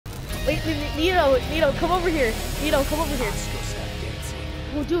Wait, Nito, come over here. Nito, come over here.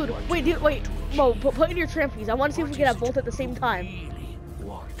 Oh, dude, wait. Mo, put in your trampies. I want to see if we can have both at the same time.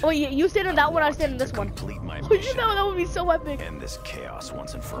 Oh, yeah, you stand in that one, I stand in this one. Oh, you know, that would be so epic. End this chaos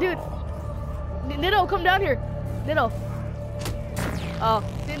once and for dude, all. Nito, come down here. Nito. Oh,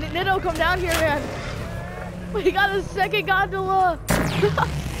 Nito, come down here, man. We got a second gondola.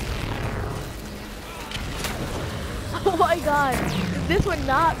 Oh my god. This would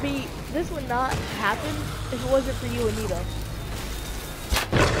not happen if it wasn't for you and Nito.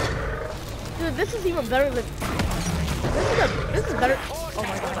 Dude, this is even better than this is better. Oh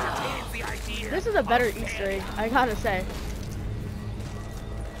my god. This is a better Easter egg, I gotta say.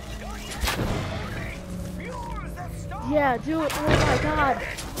 Yeah, dude, oh my god.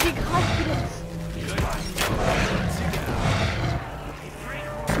 Big confidence.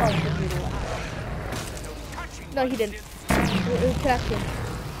 Oh, he didn't do that. No, he didn't. It was connection.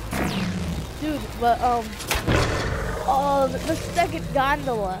 Dude, but the second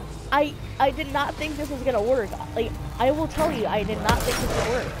gondola. I did not think this was gonna work. Like, I will tell you, I did not think this would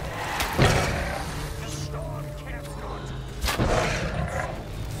work.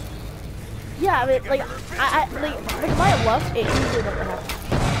 Yeah, I mean, like my luck, it usually doesn't happen.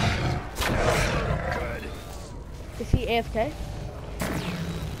 Is he AFK?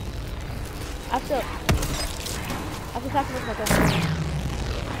 I have to talk to my girlfriend.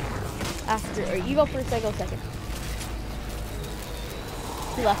 After, or you go first, I go second.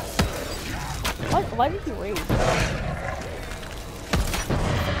 He left. Why did he raise?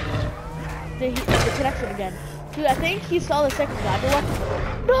 The connection again. Dude, I think he saw the second gondola.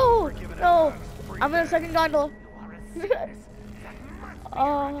 No! I'm in the second gondola.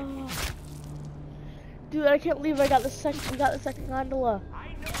 Oh. Dude, I can't believe we got the second gondola.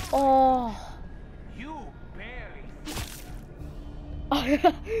 Oh.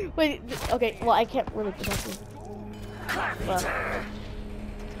 Wait, okay, well, I can't really protect him. But,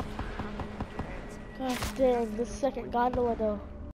 gosh dang, this second gondola though.